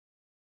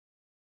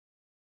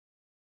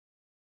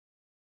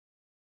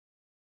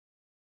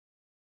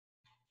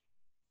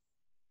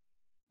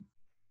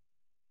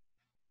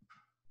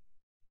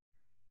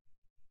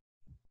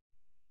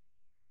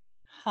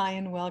Hi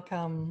and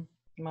welcome,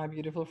 my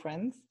beautiful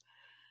friends,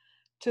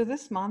 to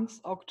this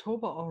month's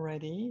October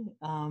already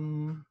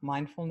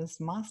Mindfulness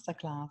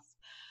Masterclass.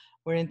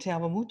 We're in Te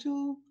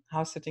Awamutu,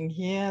 house sitting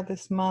here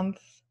this month,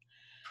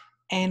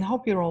 and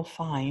hope you're all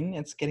fine.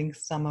 It's getting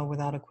summer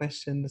without a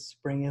question. The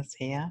spring is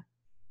here.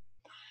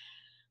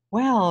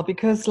 Well,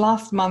 because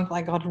last month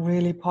I got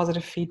really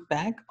positive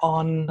feedback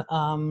on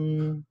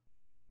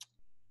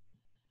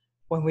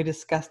when we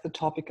discussed the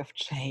topic of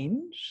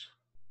change.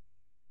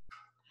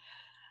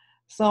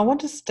 So I want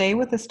to stay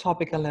with this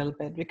topic a little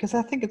bit because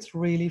I think it's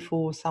really,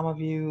 for some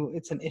of you,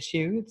 it's an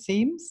issue, it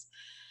seems.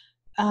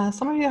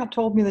 Some of you have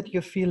told me that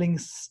you're feeling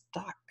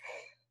stuck.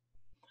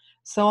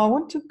 So I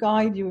want to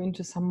guide you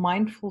into some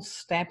mindful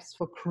steps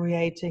for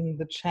creating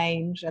the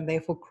change and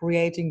therefore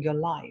creating your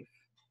life.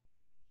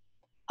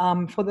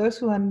 For those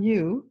who are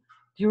new,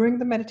 during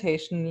the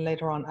meditation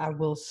later on, I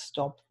will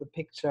stop the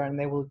picture and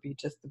there will be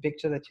just the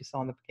picture that you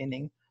saw in the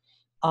beginning,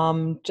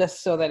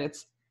 just so that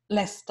it's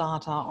less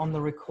data on the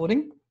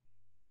recording.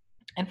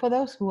 And for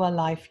those who are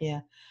live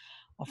here,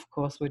 of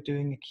course, we're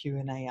doing a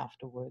Q&A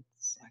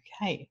afterwards.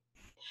 Okay.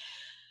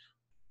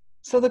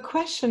 So the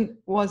question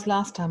was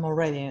last time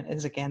already, and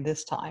is again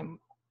this time.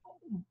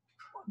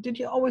 Did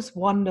you always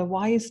wonder,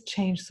 why is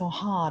change so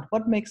hard?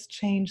 What makes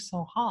change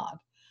so hard?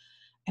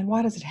 And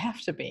why does it have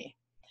to be?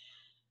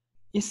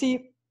 You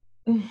see,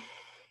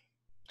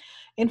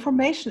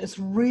 information is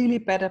really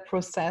better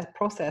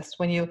processed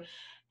when you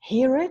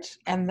hear it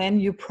and then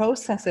you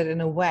process it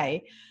in a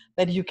way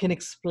that you can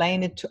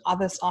explain it to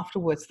others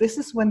afterwards. This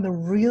is when the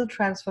real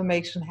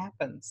transformation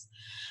happens.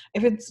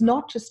 If it's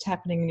not just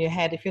happening in your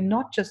head, if you're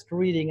not just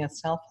reading a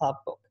self-help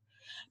book,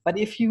 but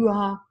if you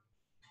are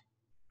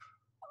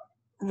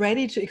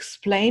ready to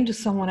explain to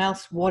someone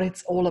else what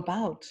it's all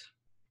about,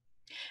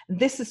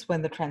 this is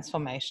when the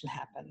transformation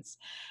happens.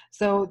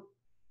 So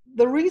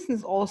the reason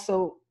is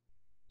also,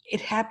 it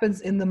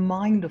happens in the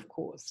mind, of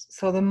course.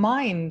 So the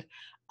mind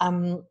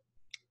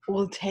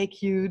will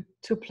take you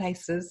to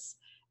places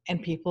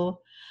and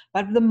people,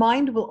 but the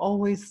mind will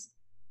always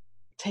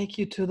take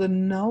you to the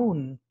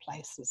known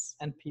places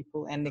and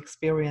people and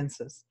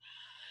experiences.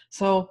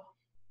 So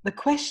the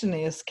question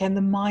is, can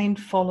the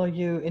mind follow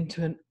you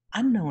into an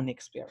unknown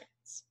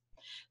experience?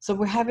 So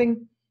we're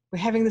having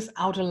this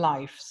outer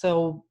life.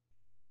 So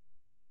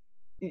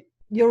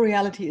your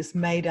reality is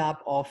made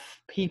up of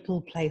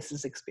people,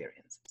 places,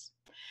 experiences.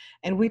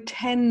 And we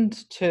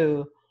tend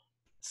to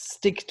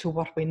stick to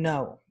what we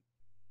know,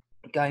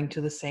 going to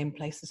the same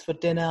places for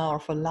dinner or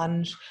for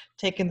lunch,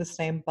 taking the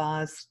same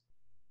bus,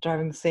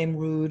 driving the same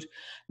route,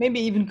 maybe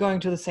even going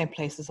to the same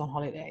places on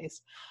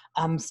holidays,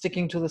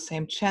 sticking to the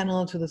same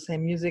channel, to the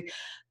same music.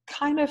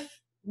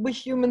 We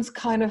humans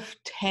kind of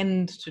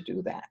tend to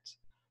do that,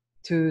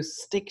 to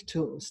stick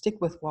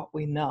with what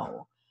we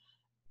know.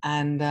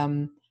 And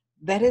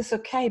that is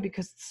okay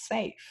because it's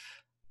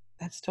safe.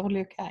 That's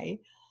totally okay.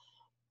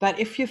 But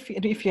if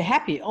you're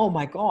happy, oh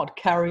my God,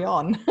 carry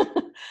on.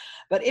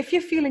 But if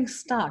you're feeling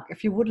stuck,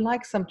 if you would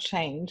like some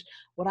change,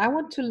 what I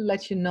want to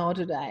let you know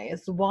today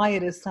is why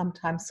it is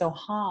sometimes so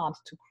hard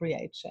to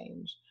create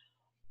change.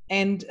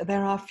 And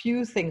there are a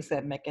few things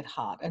that make it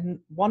hard. And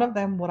one of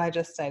them, what I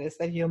just said, is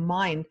that your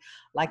mind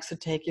likes to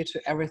take you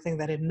to everything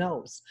that it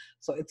knows.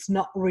 So it's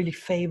not really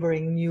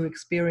favoring new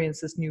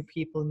experiences, new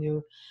people,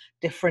 new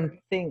different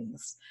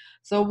things.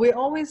 So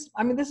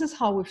this is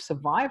how we've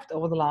survived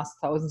over the last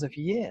thousands of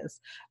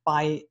years,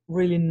 by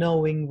really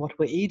knowing what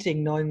we're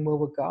eating, knowing where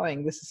we're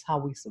going. This is how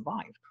we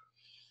survived.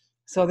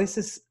 So this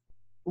is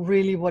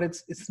really what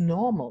it's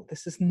normal.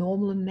 This is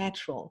normal and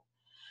natural.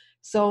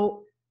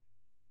 So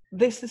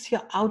this is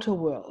your outer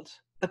world.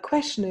 The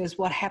question is,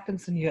 what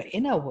happens in your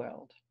inner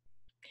world?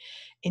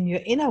 In your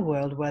inner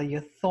world, where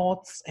your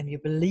thoughts and your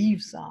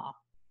beliefs are.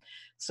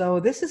 So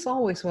this is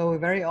always where we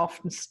very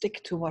often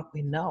stick to what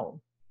we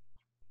know.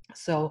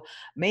 So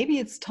maybe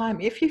it's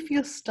time, if you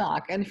feel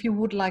stuck and if you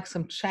would like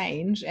some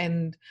change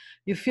and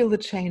you feel the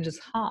change is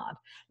hard,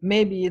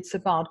 maybe it's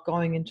about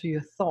going into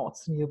your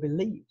thoughts and your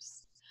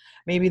beliefs.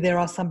 Maybe there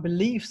are some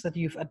beliefs that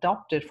you've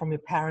adopted from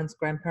your parents,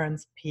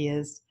 grandparents,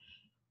 peers,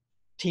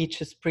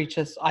 teachers,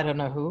 preachers, I don't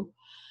know who,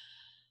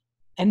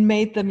 and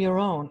made them your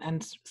own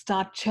and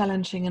start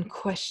challenging and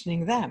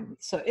questioning them.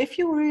 So if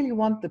you really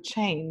want the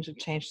change, a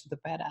change to the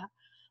better,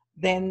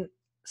 then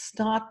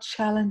start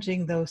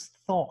challenging those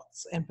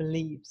thoughts and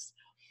beliefs.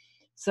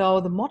 So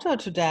the motto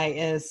today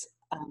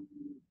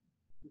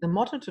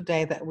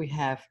that we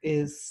have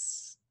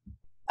is,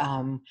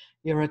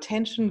 your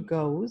attention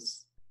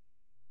goes,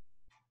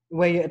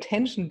 where your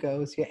attention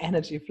goes, your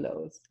energy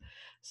flows.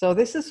 So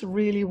this is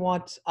really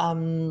what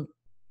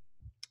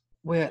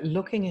we're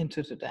looking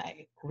into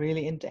today,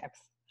 really in depth,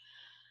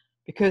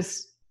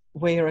 because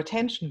where your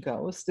attention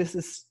goes, this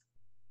is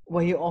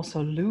where you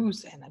also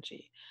lose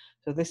energy.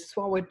 So this is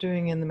what we're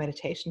doing in the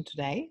meditation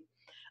today.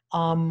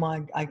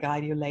 I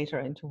guide you later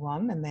into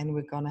one, and then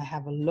we're going to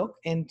have a look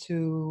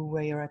into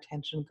where your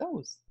attention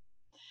goes.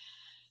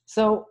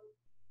 So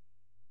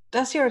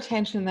does your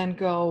attention then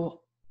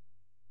go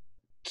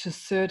to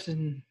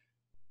certain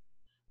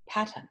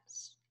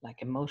patterns?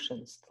 like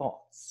emotions,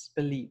 thoughts,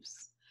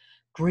 beliefs,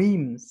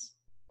 dreams.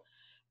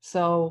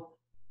 So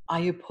are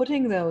you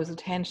putting those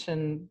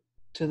attention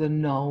to the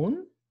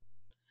known,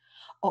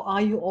 or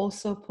are you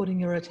also putting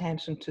your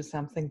attention to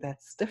something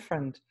that's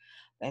different,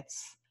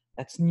 that's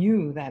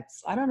new,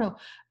 that's, I don't know.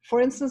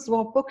 For instance,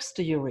 what books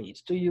do you read?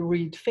 Do you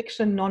read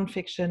fiction,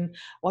 non-fiction?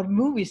 What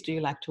movies do you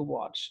like to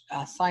watch?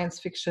 Science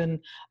fiction,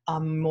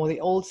 more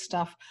the old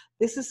stuff.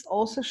 This is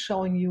also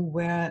showing you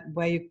where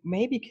you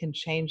maybe can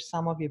change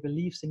some of your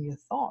beliefs and your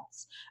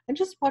thoughts, and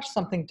just watch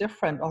something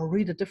different or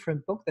read a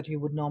different book that you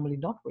would normally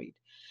not read.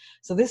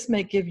 So this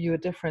may give you a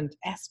different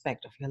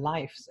aspect of your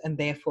life, and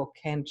therefore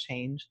can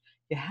change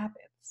your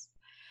habits.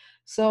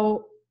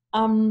 So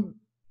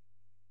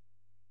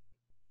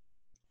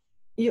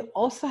you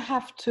also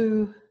have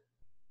to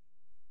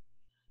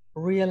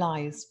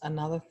realize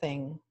another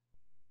thing,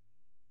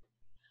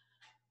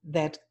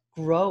 that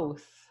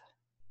growth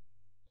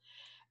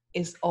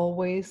is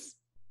always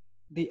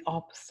the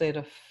opposite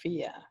of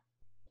fear.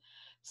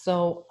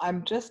 So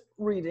I'm just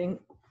reading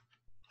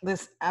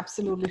this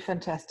absolutely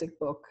fantastic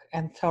book,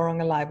 and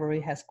Tauranga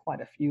Library has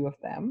quite a few of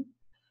them.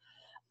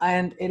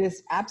 And it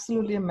is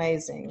absolutely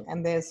amazing.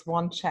 And there's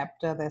one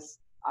chapter,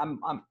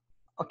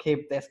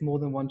 okay, there's more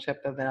than one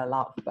chapter that I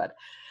love, but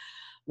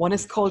one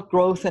is called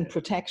Growth and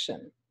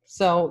Protection.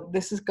 So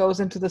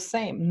goes into the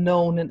same,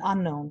 known and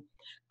unknown.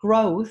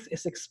 Growth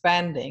is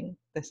expanding.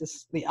 This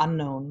is the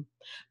unknown.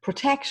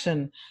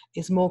 Protection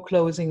is more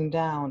closing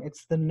down.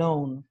 It's the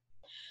known.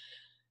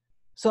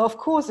 So of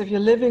course, if you're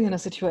living in a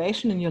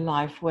situation in your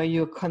life where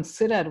you're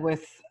considered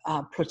with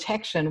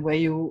protection, where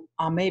you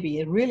are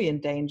maybe really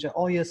in danger,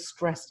 or you're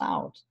stressed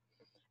out,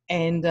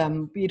 and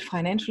be it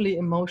financially,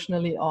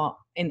 emotionally, or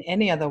in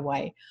any other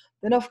way,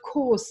 then of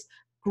course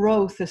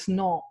growth is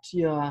not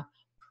your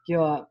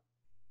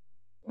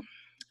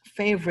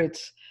favorite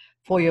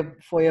for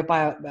your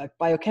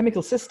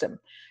biochemical system.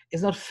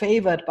 Is not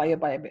favored by your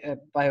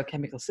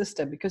biochemical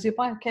system, because your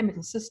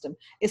biochemical system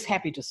is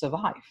happy to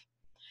survive.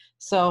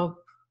 So,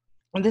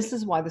 and this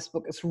is why this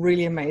book is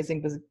really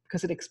amazing,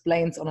 because it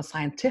explains on a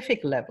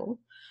scientific level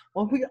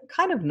what we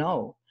kind of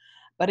know,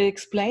 but it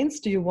explains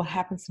to you what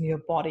happens in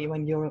your body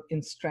when you're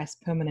in stress,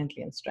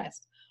 permanently in stress.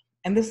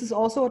 And this is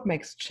also what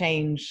makes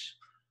change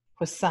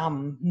for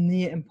some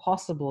near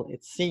impossible,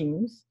 it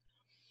seems,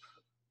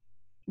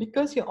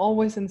 because you're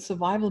always in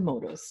survival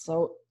modus.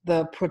 So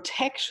the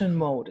protection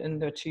mode in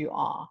which you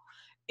are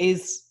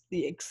is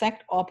the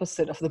exact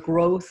opposite of the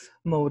growth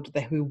mode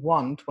that we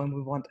want when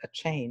we want a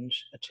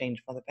change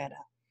for the better.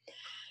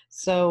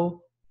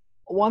 So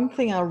one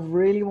thing I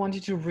really want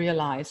you to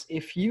realize,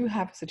 if you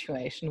have a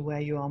situation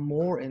where you are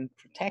more in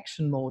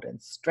protection mode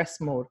and stress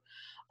mode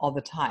all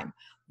the time,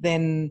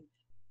 then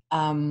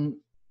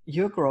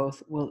your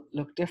growth will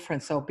look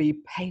different. So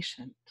be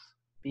patient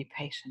with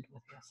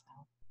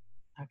yourself.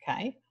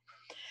 Okay.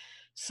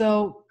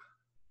 So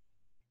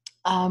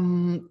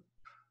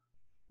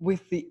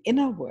with the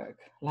inner work,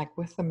 like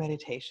with the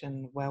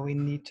meditation, where we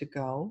need to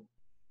go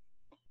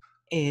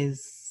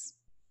is,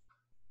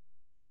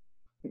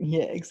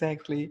 yeah,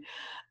 exactly.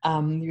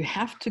 You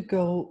have to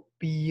go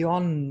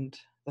beyond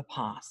the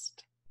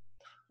past.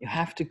 You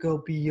have to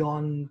go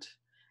beyond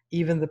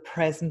even the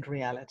present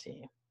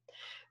reality.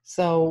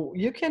 So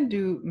you can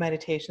do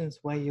meditations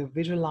where you're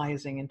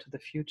visualizing into the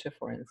future,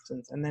 for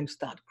instance, and then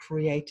start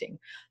creating.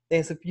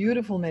 There's a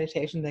beautiful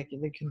meditation that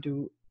you can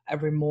do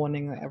every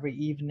morning or every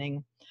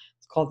evening.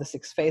 It's called the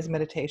 6-phase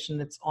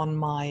meditation. It's on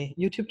my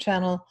YouTube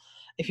channel.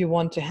 If you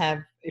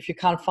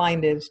can't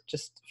find it,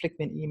 just flick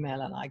me an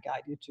email and I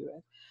guide you to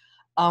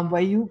it.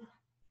 Where you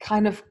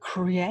kind of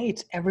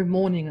create every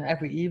morning or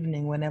every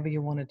evening, whenever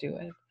you want to do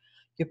it,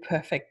 your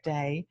perfect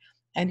day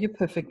and your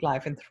perfect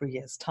life in 3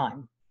 years'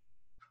 time.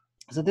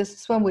 So this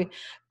is when we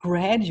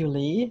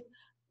gradually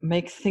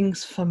make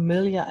things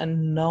familiar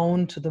and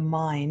known to the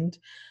mind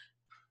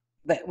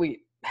that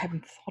we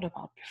haven't thought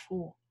about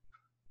before.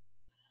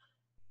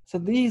 So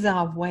these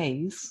are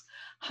ways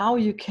how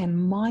you can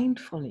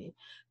mindfully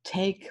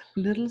take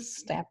little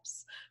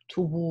steps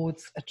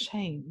towards a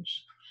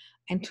change,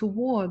 and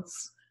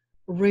towards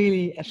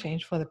really a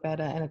change for the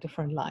better and a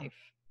different life.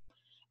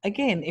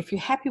 Again, if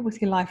you're happy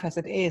with your life as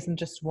it is and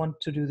just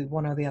want to do the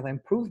one or the other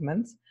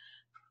improvements,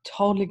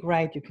 totally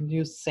great. You can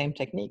use the same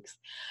techniques.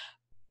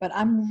 But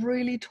I'm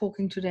really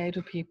talking today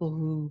to people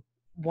who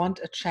want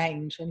a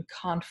change and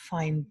can't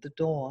find the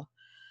door,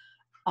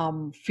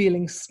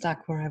 feeling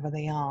stuck wherever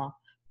they are.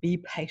 Be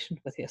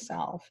patient with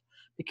yourself,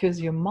 because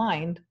your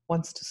mind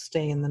wants to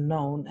stay in the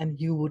known, and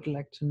you would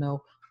like to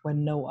know where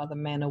no other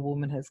man or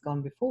woman has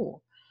gone before,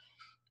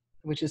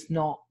 which is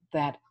not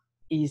that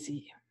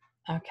easy.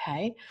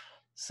 Okay,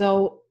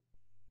 so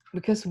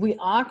because we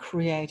are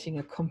creating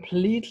a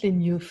completely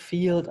new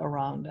field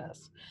around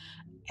us,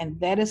 and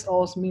that is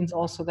also means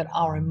also that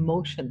our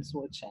emotions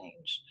will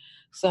change.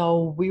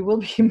 So we will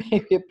be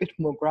maybe a bit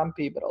more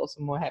grumpy, but also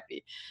more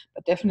happy.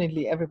 But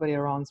definitely everybody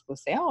around us will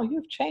say, oh,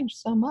 you've changed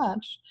so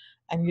much.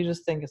 And you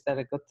just think, is that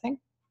a good thing?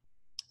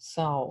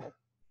 So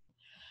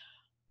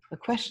the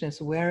question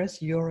is, where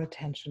is your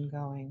attention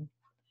going?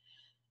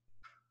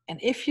 And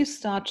if you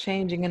start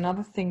changing,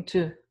 another thing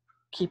to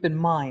keep in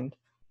mind,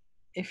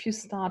 if you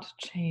start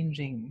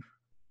changing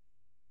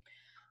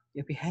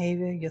your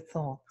behavior, your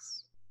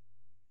thoughts,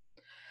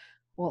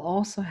 what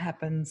also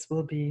happens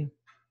will be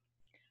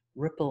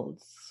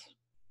ripples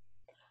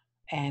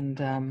and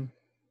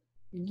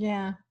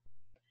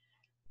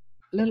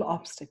little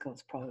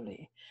obstacles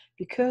probably,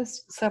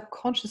 because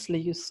subconsciously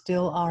you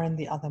still are in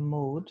the other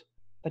mode,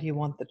 but you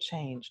want the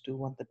change, do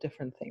want the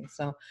different things.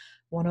 So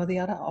one or the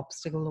other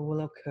obstacle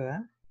will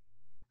occur.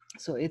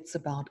 So it's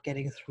about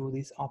getting through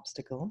these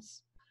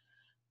obstacles,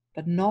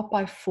 but not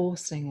by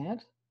forcing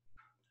it,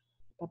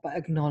 but by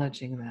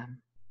acknowledging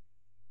them.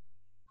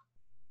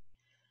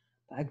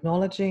 By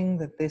acknowledging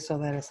that this or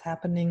that is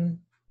happening,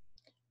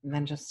 and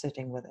then just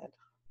sitting with it.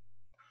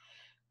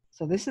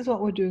 So this is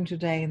what we're doing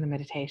today in the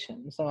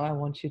meditation. So I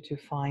want you to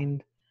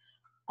find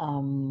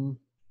your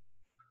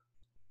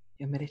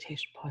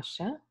meditation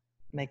posture.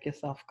 Make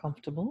yourself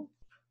comfortable.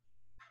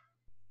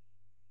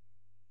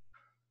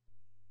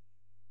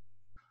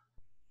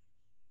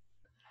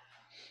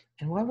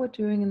 And what we're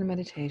doing in the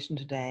meditation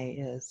today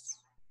is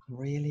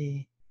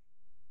really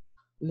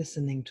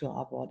listening to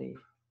our body.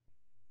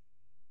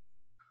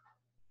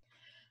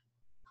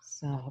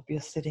 So I hope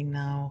you're sitting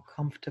now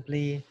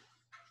comfortably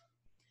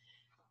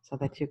so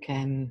that you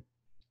can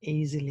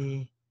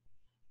easily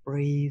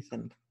breathe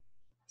and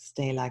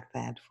stay like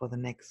that for the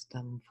next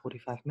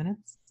 45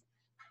 minutes.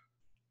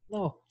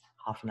 No,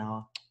 half an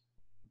hour,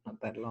 not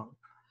that long.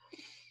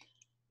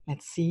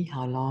 Let's see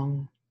how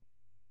long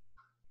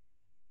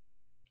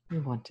we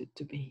want it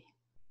to be.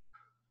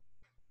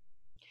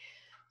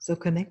 So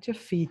connect your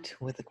feet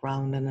with the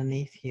ground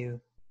underneath you.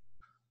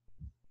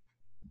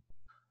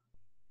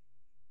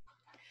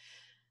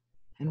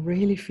 And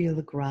really feel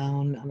the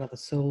ground under the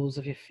soles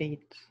of your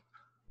feet.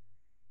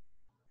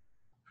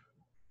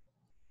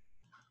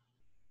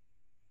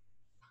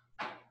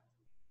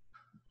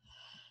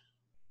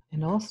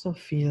 And also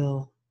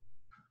feel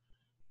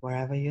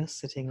wherever you're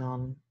sitting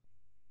on,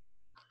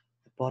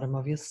 the bottom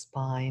of your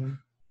spine.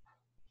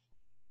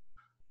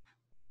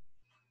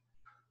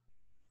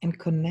 And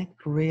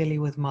connect really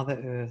with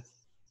Mother Earth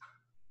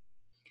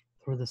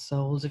through the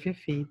soles of your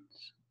feet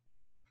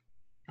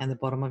and the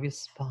bottom of your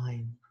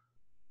spine.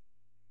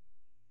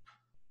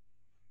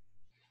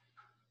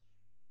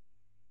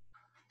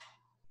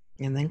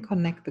 And then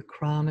connect the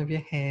crown of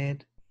your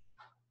head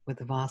with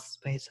the vast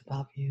space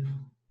above you.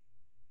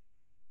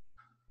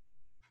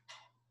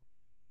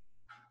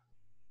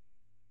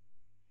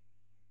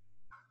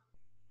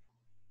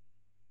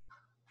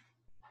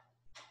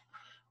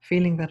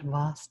 Feeling that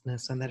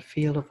vastness and that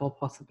field of all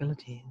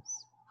possibilities.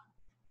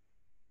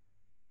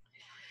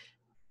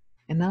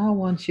 And now I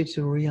want you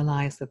to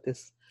realize that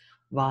this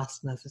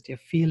vastness that you're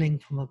feeling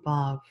from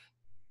above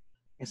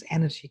is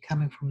energy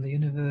coming from the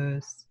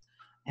universe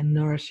and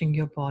nourishing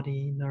your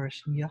body,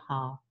 nourishing your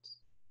heart.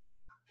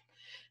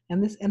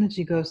 And this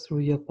energy goes through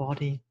your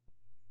body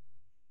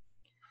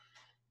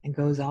and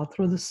goes out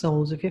through the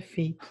soles of your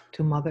feet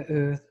to Mother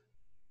Earth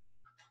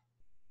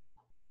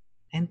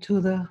and to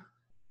the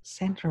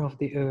center of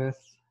the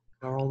earth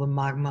where all the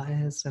magma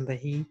is and the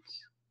heat.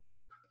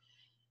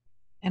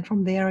 And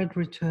from there it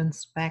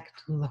returns back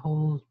to the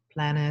whole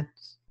planet,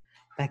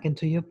 back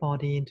into your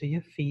body, into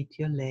your feet,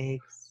 your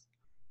legs.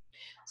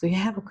 So you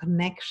have a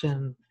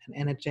connection, an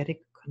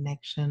energetic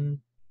connection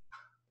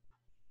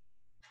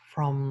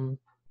from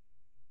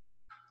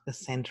the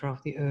center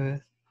of the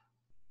earth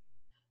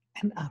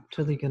and up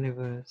to the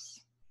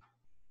universe.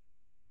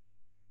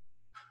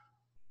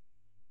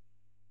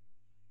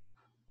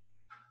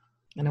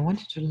 And I want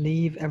you to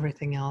leave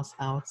everything else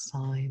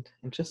outside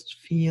and just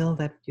feel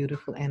that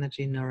beautiful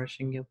energy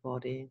nourishing your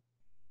body.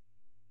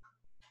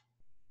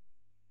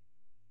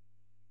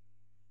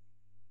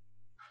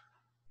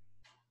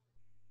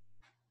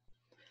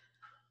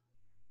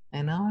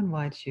 And now I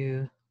invite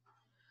you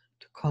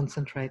to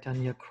concentrate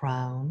on your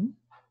crown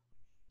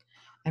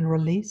and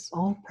release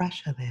all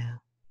pressure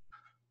there.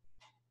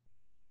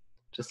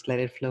 Just let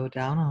it flow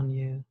down on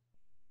you,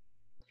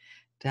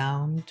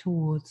 down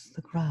towards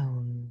the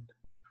ground.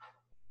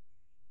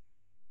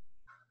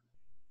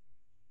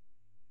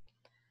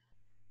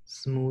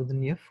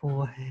 Smoothen your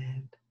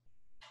forehead.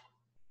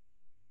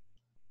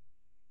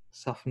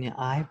 Soften your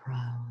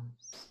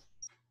eyebrows,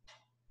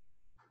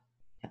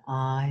 your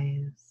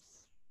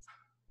eyes,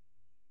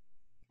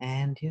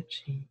 and your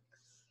cheeks.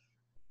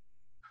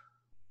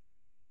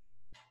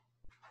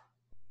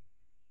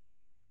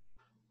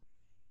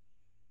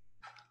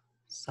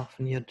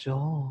 Soften your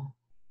jaw.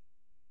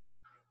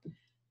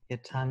 Your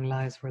tongue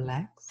lies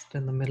relaxed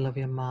in the middle of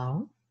your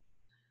mouth,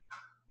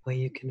 where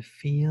you can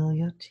feel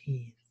your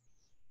teeth.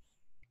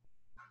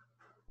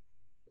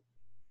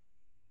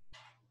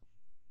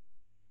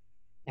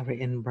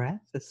 Every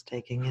in-breath is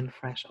taking in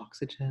fresh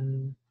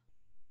oxygen.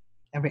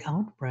 Every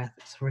out-breath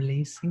is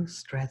releasing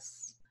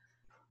stress,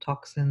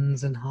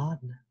 toxins, and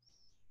hardness.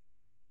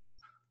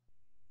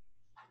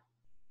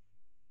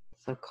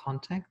 So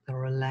contact the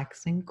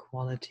relaxing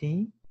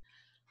quality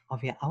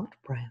of your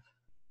out-breath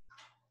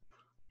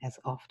as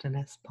often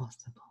as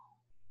possible.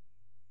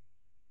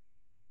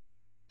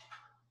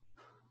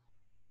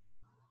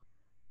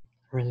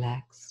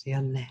 Relax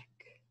your neck.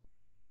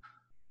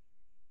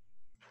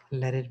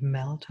 Let it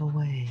melt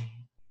away.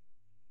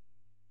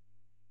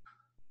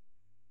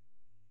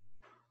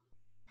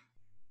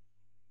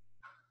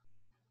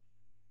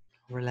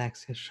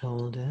 Relax your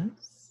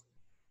shoulders.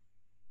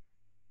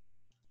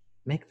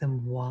 Make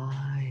them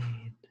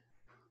wide.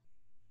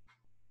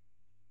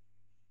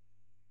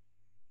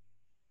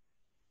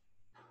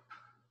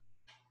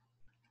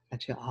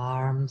 Let your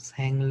arms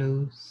hang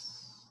loose.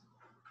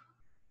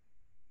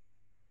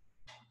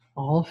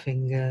 All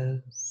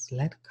fingers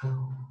let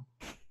go.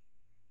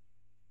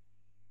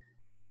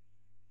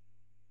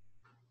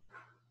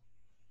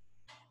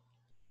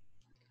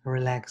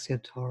 Relax your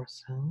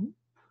torso.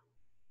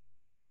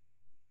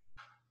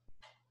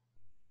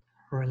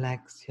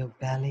 Relax your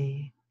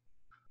belly.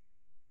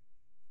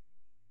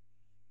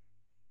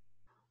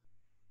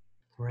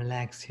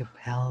 Relax your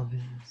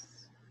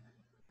pelvis.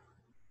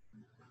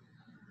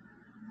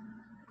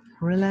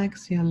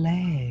 Relax your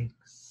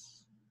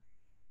legs.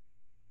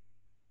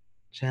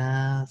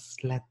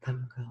 Just let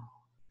them go.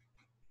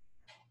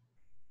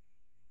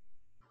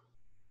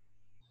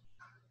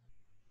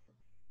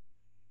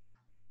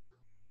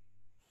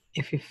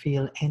 If you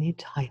feel any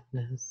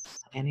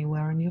tightness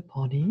anywhere in your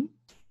body,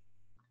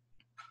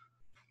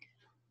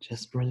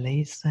 just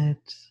release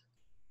it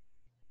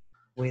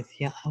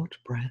with your out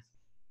breath.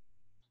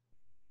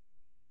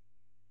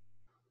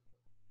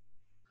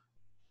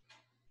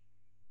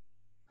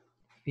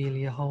 Feel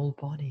your whole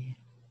body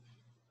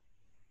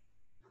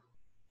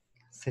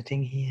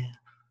sitting here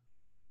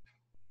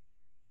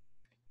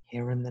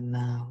in the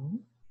now,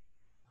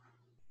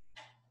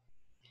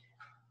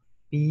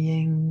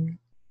 being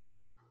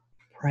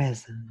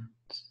present.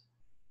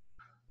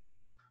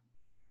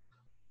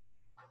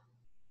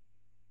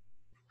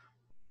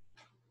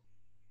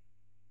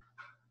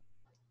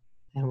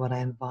 And what I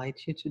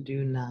invite you to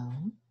do now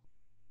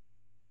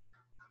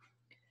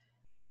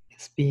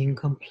is being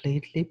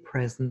completely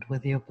present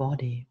with your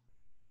body.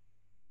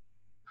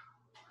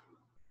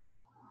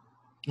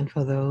 And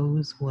for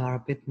those who are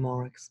a bit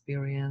more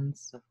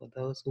experienced, or for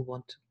those who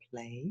want to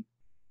play,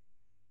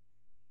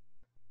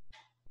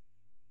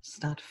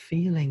 start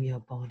feeling your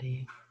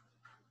body.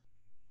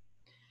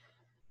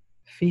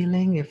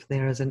 Feeling if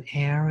there is an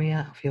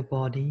area of your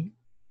body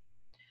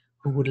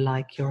who would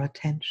like your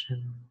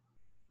attention.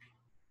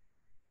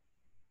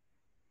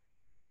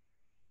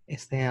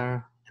 Is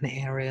there an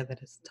area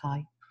that is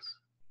tight?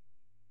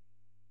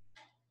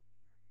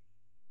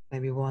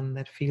 Maybe one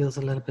that feels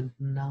a little bit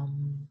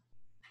numb.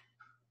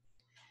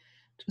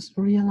 Just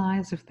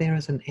realize if there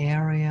is an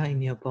area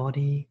in your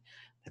body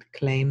that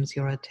claims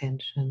your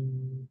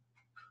attention.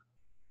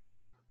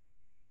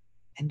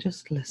 And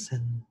just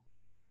listen.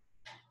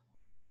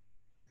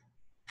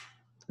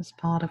 This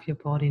part of your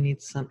body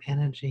needs some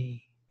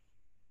energy.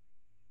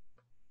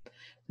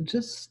 So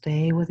just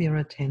stay with your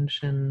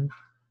attention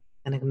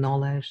and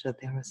acknowledge that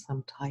there is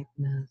some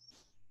tightness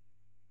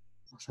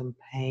or some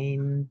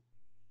pain.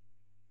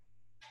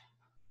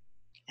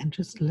 And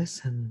just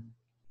listen.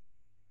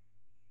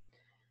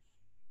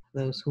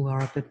 Those who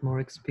are a bit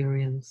more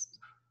experienced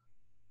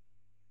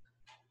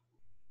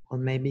will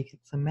maybe get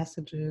some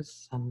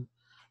messages, some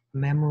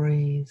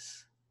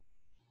memories,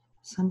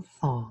 some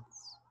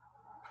thoughts.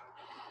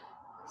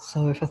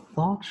 So if a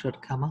thought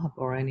should come up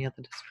or any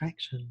other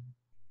distraction,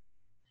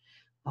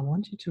 I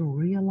want you to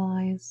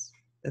realize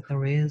that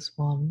there is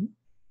one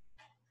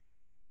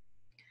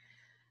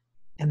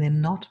and then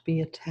not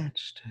be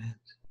attached to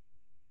it.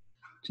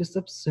 Just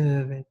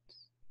observe it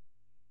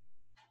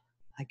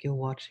like you're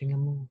watching a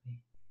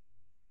movie.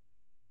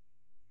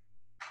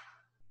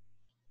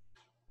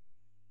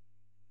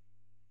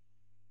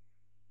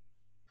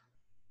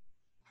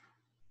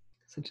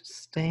 So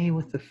just stay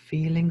with the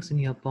feelings in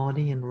your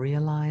body and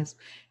realize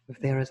if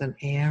there is an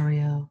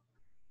area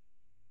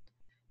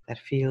that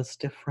feels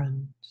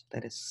different,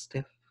 that is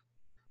stiff.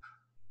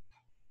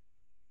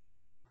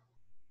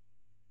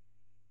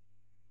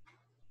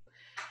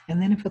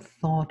 And then if a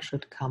thought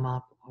should come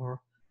up or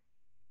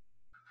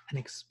an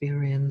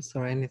experience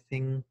or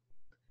anything,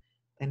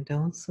 then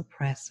don't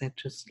suppress it,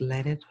 just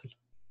let it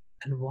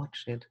and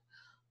watch it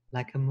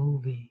like a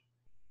movie.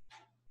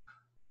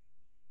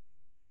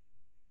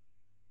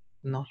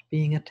 Not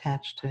being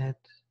attached to it,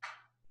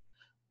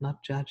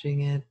 not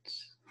judging it,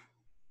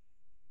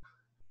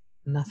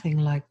 nothing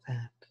like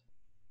that.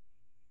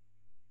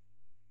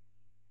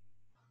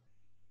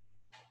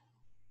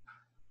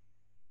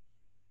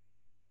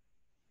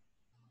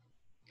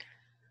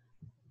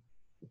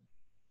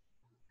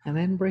 And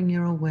then bring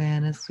your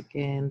awareness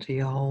again to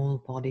your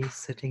whole body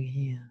sitting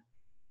here,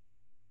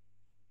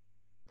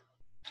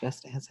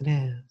 just as it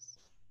is.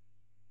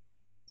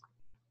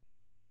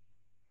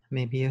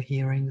 Maybe you're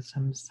hearing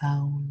some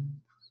sound.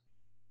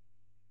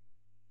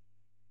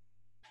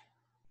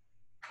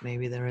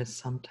 Maybe there is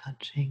some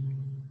touching.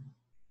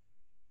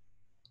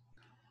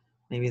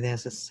 Maybe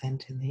there's a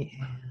scent in the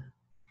air.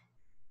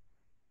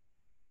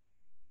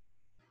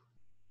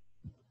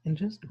 And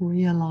just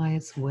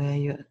realize where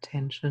your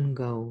attention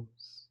goes.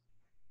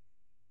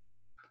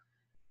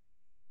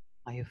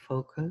 Are you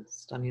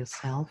focused on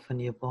yourself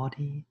and your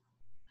body?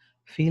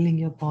 Feeling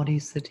your body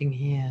sitting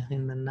here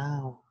in the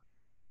now?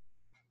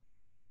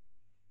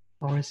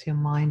 Or is your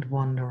mind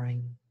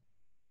wandering?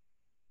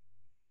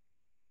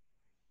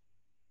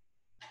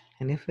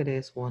 And if it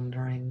is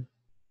wandering,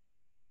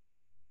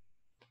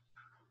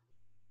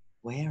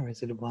 where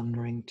is it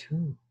wandering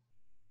to?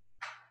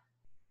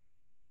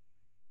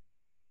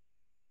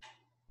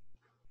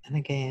 And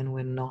again,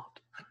 we're not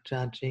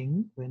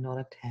judging, we're not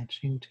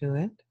attaching to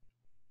it.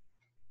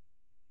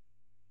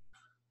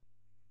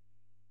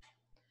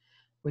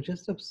 We're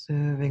just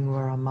observing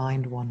where our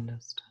mind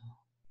wanders to.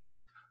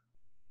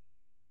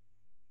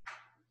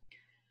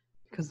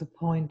 Because the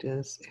point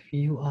is, if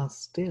you are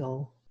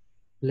still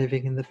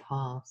living in the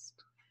past,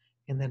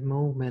 in that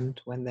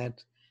moment when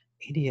that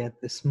idiot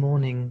this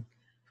morning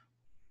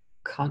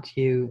cut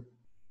you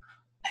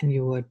and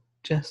you were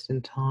just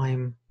in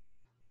time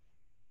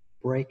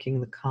braking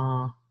the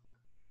car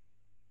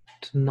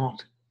to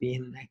not be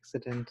in an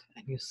accident,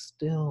 and you're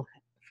still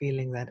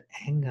feeling that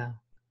anger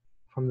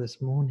from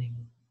this morning,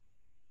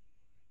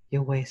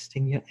 you're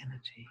wasting your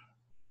energy.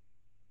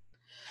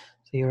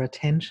 So your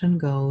attention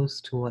goes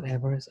to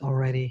whatever has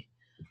already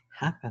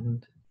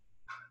happened,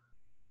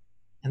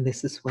 and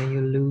this is where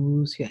you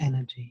lose your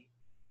energy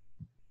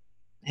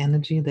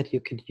that you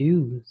could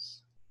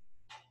use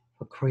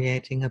for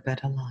creating a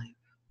better life.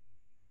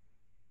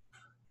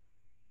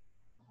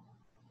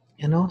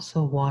 And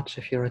also watch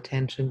if your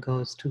attention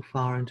goes too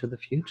far into the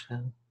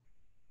future,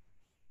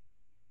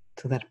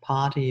 to that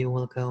party you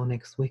will go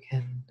next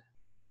weekend.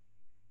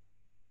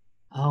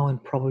 Oh,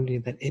 and probably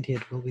that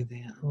idiot will be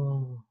there.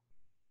 Oh.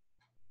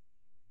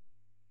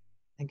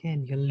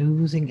 Again, you're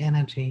losing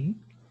energy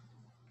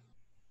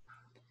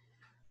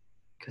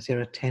because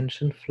your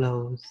attention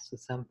flows to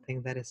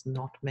something that is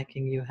not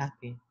making you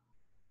happy,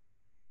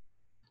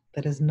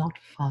 that is not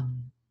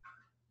fun.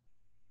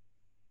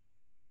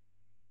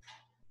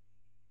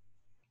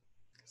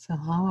 So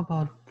how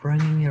about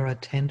bringing your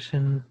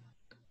attention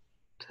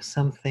to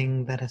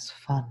something that is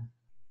fun?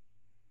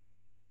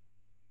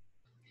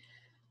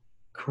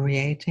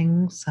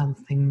 Creating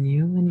something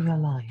new in your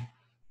life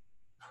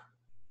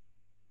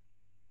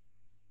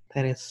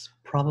that is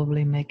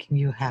probably making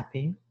you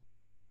happy.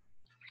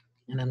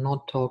 And I'm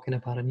not talking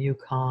about a new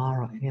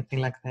car or anything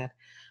like that.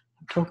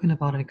 I'm talking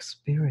about an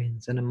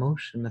experience, an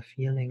emotion, a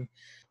feeling,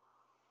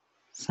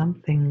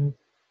 something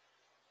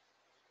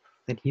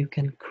that you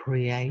can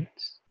create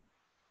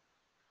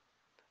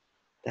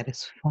that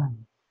is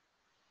fun.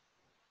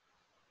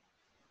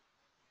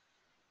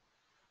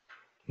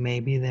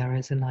 Maybe there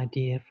is an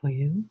idea for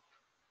you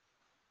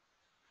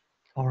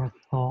or a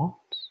thought.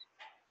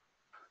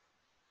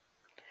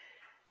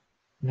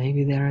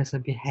 Maybe there is a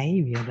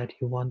behavior that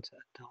you want to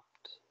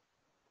adopt.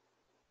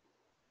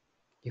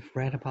 You've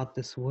read about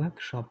this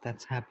workshop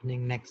that's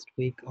happening next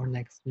week or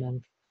next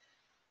month.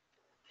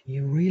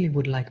 You really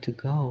would like to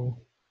go,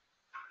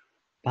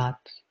 but.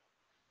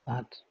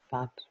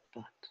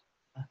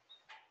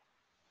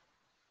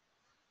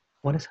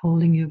 What is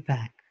holding you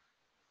back?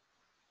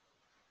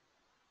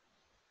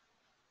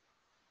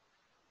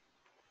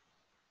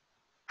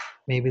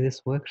 Maybe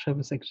this workshop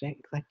is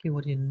exactly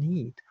what you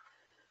need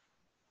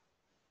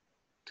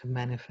to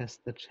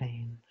manifest the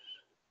change.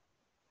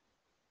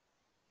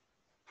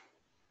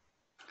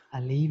 I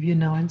leave you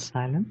now in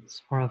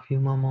silence for a few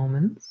more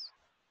moments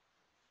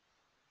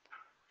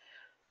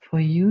for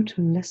you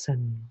to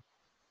listen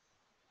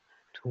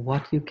to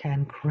what you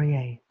can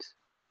create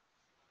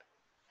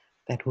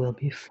that will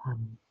be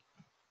fun.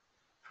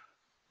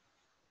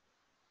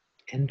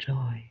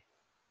 Enjoy.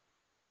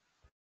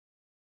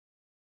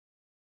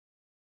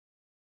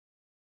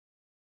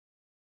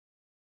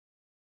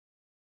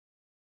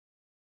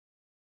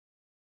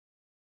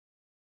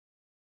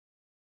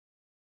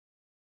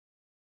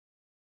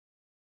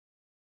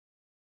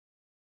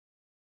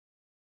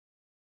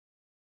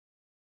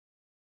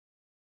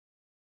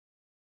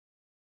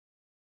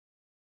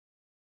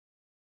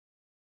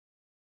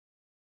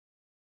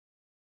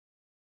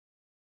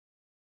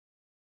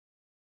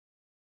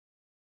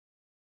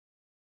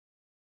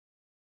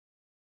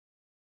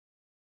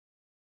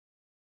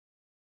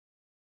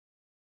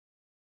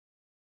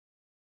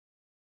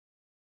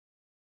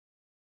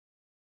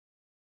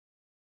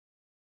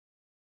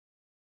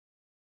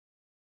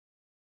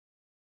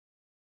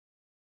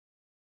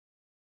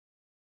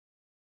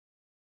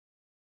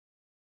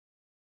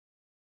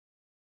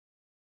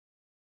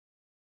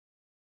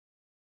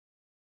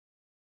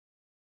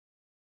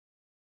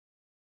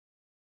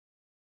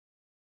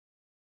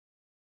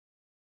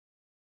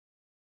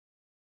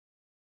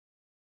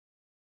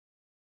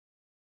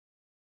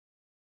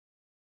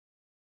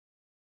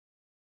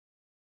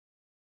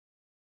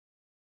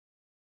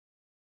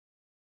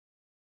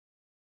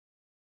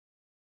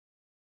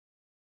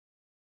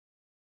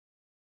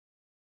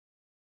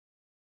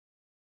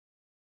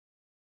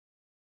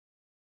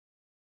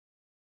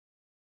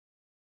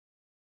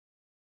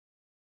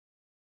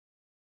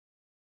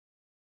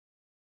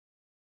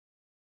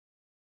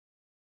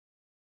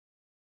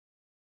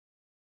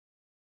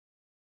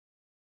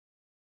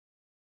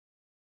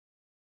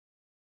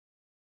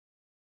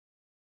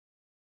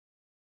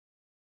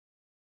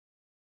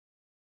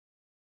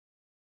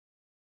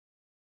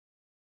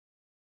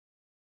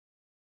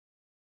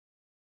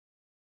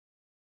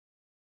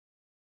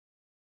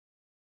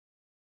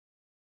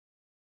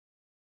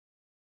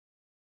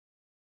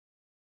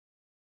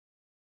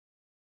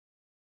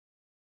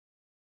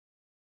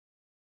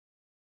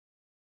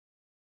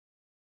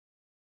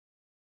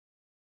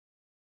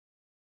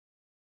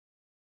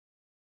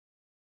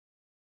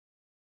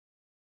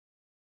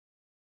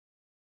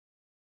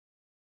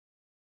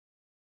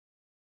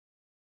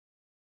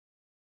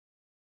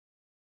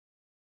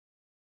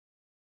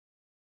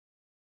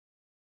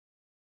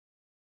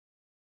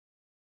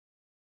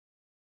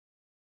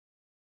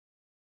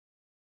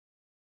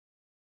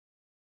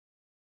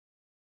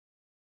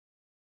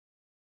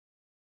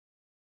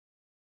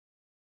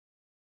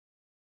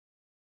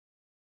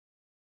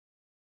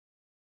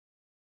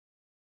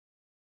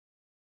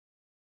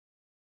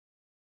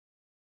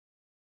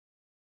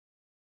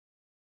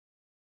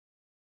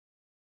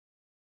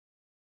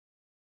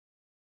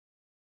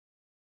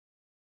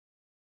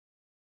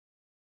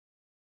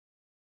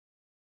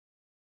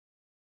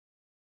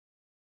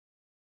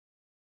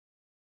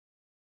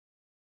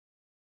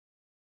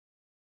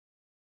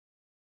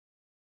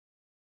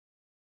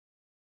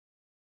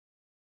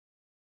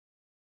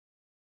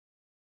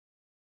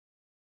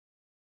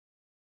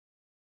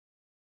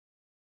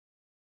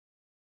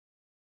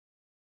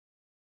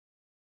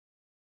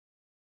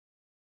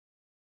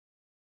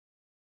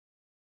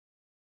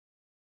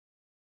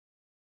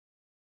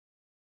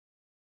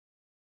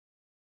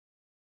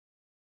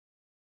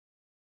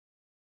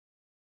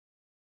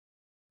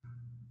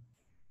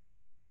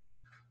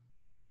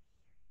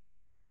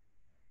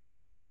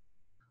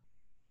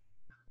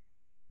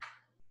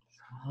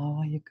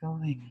 you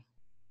going?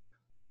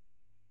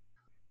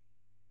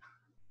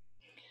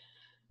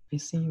 You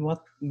see,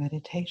 what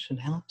meditation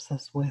helps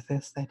us with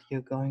is that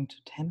you're going to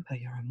temper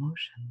your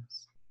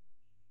emotions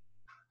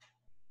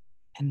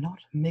and not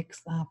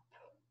mix up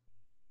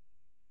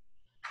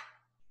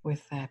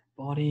with that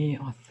body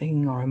or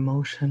thing or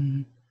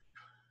emotion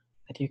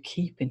that you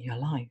keep in your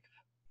life,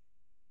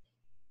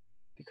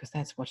 because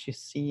that's what you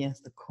see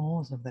as the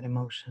cause of that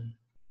emotion.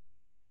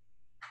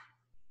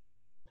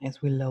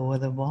 As we lower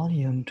the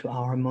volume to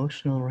our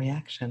emotional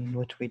reaction,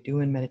 which we do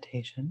in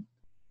meditation,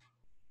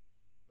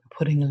 we're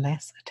putting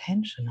less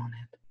attention on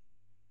it.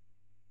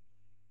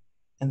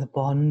 And the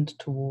bond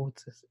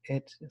towards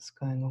it is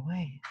going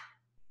away.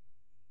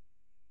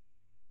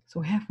 So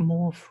we have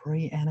more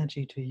free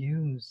energy to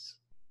use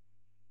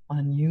on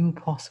a new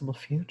possible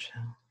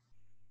future.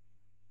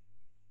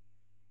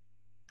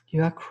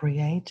 You are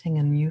creating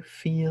a new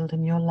field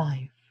in your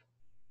life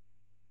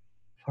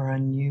for a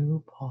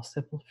new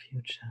possible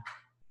future.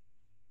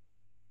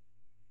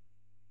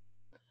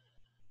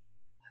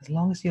 As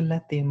long as you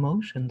let the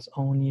emotions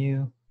own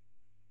you,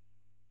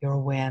 your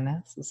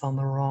awareness is on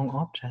the wrong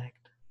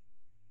object.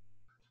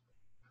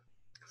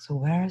 So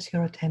where is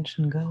your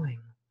attention going?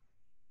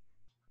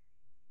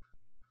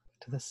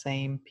 To the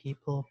same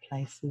people,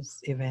 places,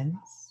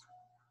 events?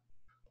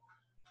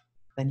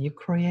 Then you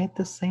create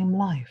the same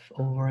life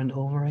over and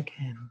over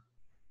again.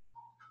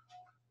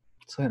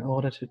 So in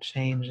order to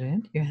change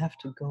it, you have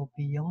to go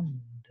beyond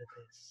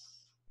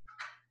this.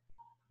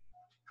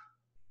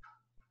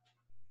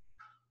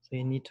 So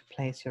you need to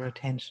place your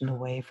attention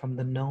away from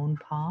the known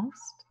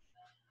past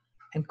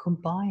and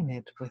combine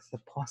it with the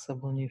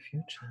possible new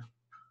future.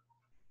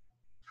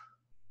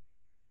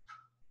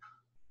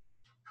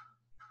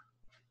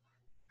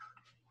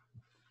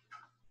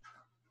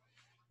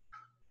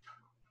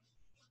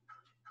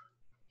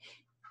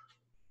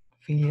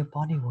 Feel your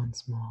body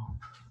once more.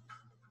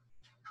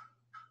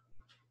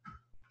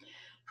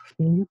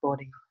 Feel your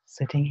body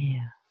sitting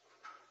here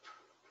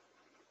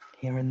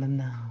in the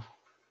now.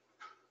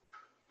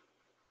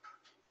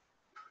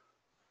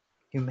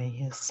 You may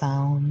hear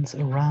sounds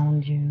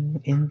around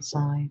you,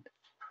 inside,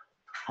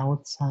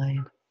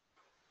 outside.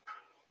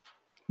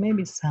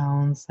 Maybe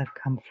sounds that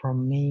come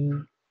from me,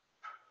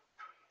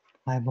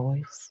 my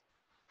voice.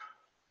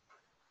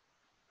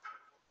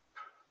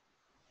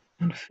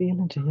 And feel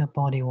into your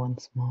body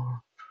once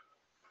more.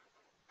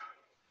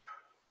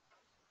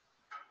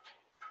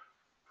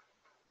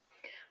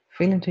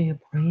 Feel into your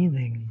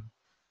breathing.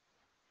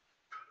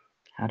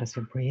 How does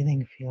your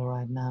breathing feel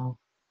right now?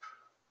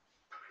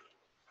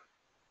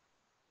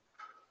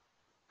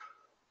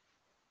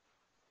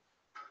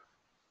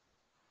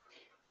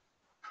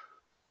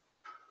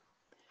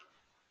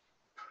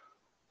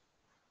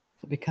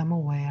 So become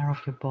aware of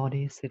your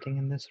body sitting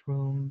in this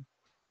room.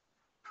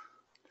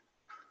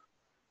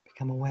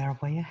 Become aware of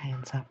where your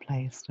hands are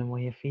placed and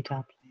where your feet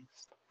are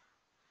placed.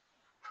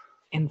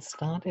 And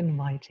start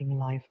inviting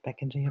life back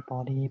into your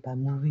body by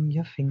moving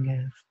your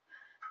fingers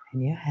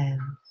and your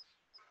hands,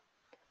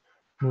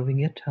 moving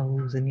your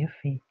toes and your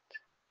feet,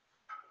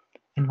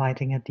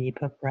 inviting a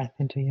deeper breath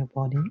into your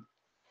body.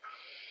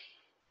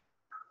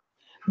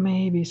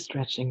 Maybe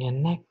stretching your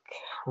neck,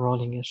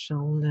 rolling your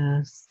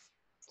shoulders,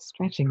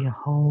 stretching your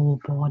whole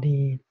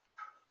body.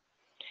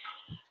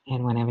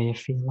 And whenever you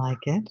feel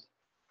like it,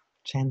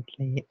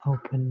 gently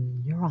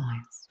open your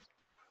eyes.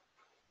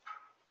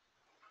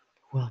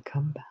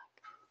 Welcome back.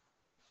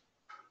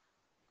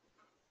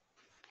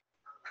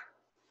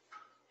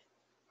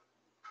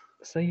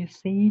 So you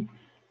see,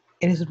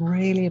 it is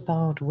really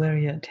about where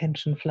your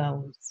attention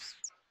flows.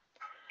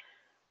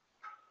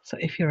 So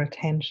if your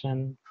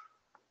attention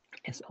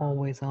is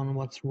always on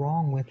what's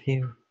wrong with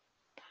you,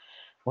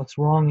 what's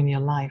wrong in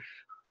your life,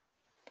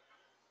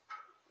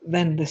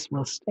 then this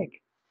will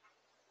stick.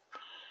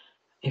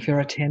 If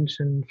your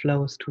attention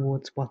flows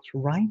towards what's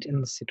right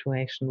in the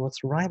situation,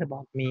 what's right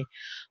about me,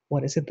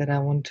 what is it that I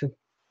want to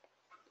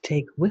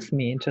take with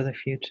me into the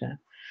future,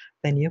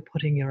 then you're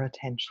putting your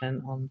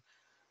attention on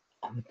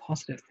the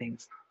positive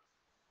things,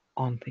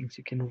 on things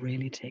you can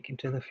really take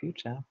into the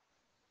future.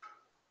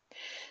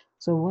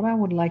 So what I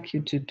would like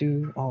you to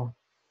do, or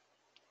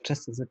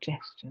just a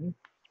suggestion,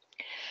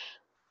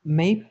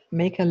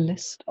 make a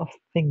list of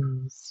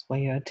things where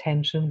your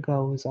attention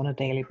goes on a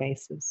daily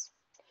basis.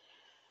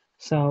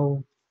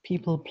 So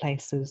people,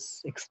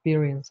 places,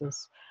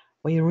 experiences,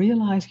 where you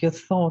realize your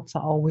thoughts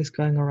are always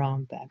going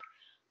around that.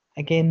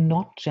 Again,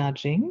 not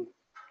judging,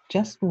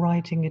 just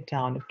writing it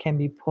down. It can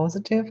be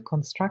positive,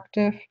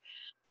 constructive,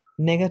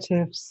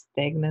 negative,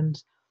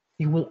 stagnant.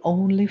 You will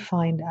only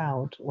find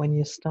out when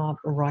you start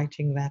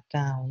writing that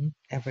down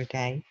every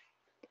day.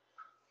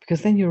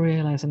 Because then you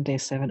realize on day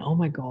 7, oh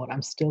my God,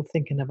 I'm still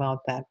thinking about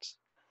that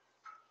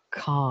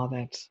car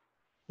that,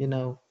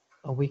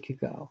 a week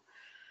ago.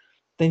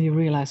 Then you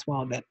realize,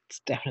 wow, that's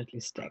definitely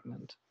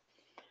stagnant.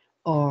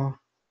 Or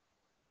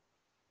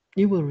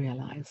you will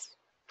realize.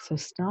 So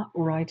start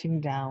writing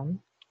down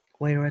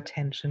where your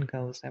attention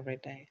goes every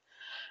day.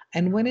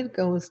 And when it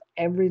goes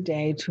every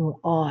day to,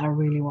 oh, I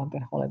really want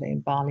that holiday in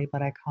Bali,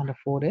 but I can't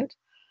afford it,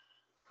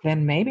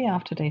 then maybe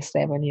after day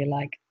 7, you're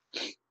like,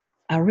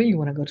 I really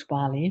want to go to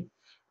Bali.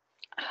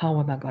 How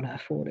am I going to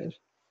afford it?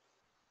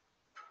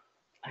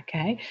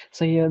 Okay.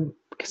 So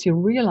because you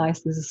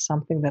realize this is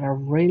something that I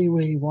really,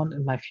 really want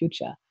in my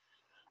future.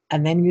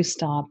 And then you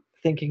start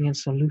thinking in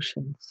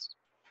solutions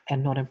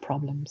and not in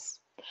problems.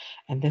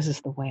 And this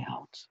is the way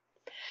out.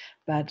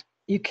 But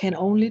you can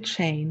only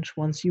change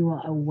once you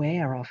are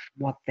aware of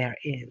what there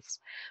is.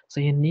 So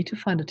you need to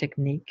find a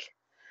technique,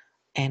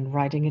 and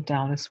writing it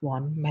down is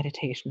one,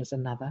 meditation is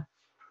another.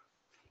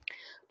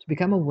 To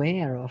become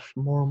aware of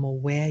more and more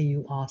where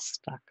you are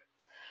stuck,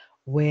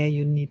 where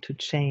you need to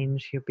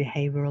change your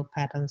behavioral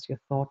patterns, your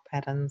thought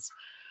patterns,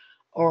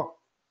 or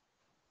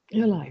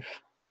your life.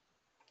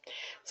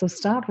 So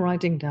start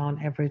writing down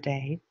every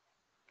day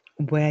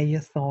where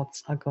your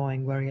thoughts are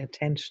going, where your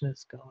attention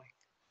is going.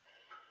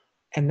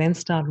 And then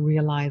start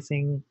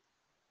realizing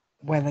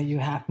whether you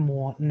have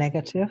more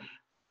negative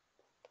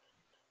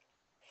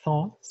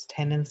thoughts,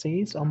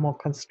 tendencies, or more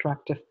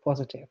constructive,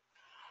 positive.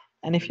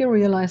 And if you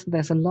realize that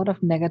there's a lot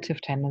of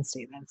negative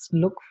tendency, then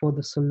look for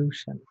the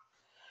solution.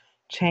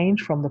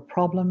 Change from the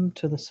problem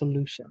to the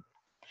solution.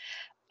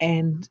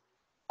 And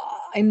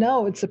I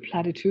know it's a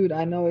platitude.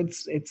 I know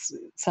it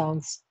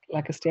sounds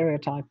like a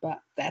stereotype, but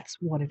that's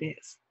what it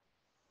is.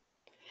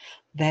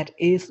 That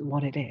is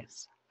what it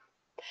is.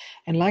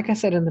 And like I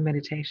said in the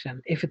meditation,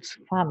 if it's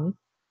fun,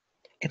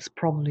 it's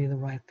probably the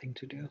right thing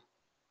to do.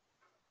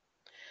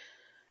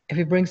 If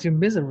it brings you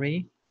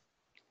misery,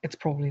 it's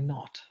probably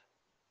not.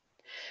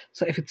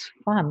 So if it's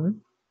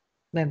fun,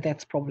 then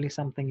that's probably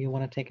something you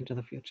want to take into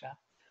the future.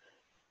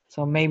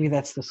 So maybe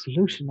that's the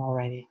solution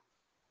already.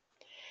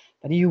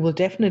 But you will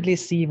definitely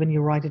see when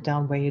you write it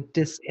down where you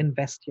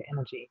disinvest your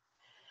energy,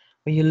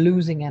 where you're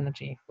losing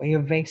energy, where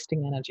you're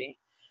wasting energy,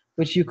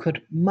 which you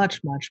could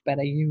much, much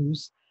better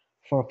use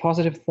for a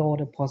positive thought,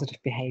 a positive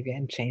behavior,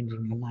 and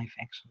changing your life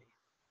actually.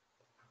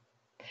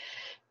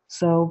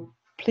 So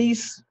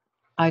please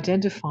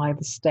identify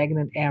the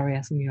stagnant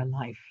areas in your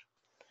life.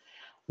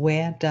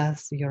 Where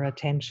does your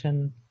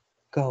attention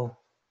go?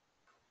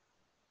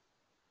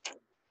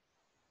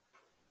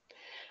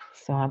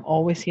 So I'm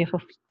always here for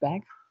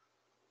feedback.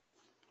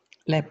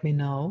 Let me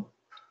know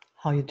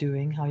how you're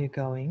doing, how you're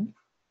going.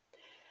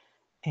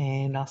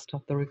 And I'll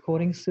stop the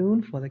recording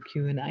soon for the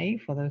Q&A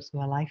for those who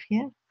are live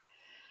here.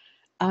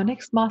 Our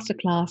next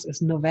masterclass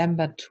is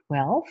November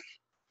 12th.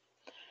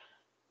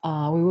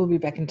 We will be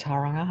back in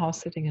Tauranga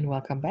house sitting in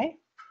Welcome Bay.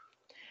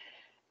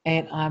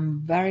 And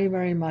I'm very,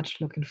 very much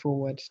looking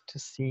forward to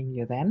seeing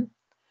you then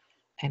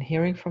and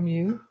hearing from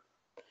you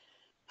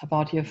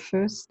about your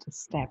first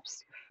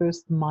steps, your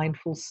first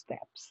mindful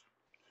steps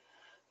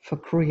for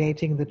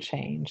creating the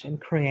change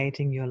and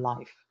creating your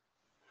life.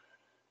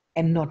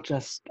 And not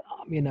just,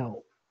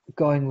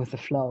 going with the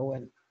flow.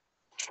 And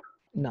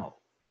no,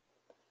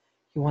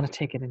 you want to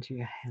take it into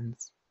your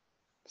hands.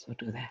 So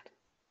do that.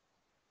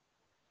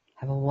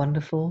 Have a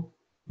wonderful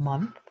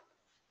month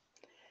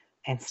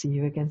and see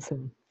you again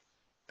soon.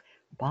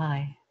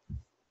 Bye.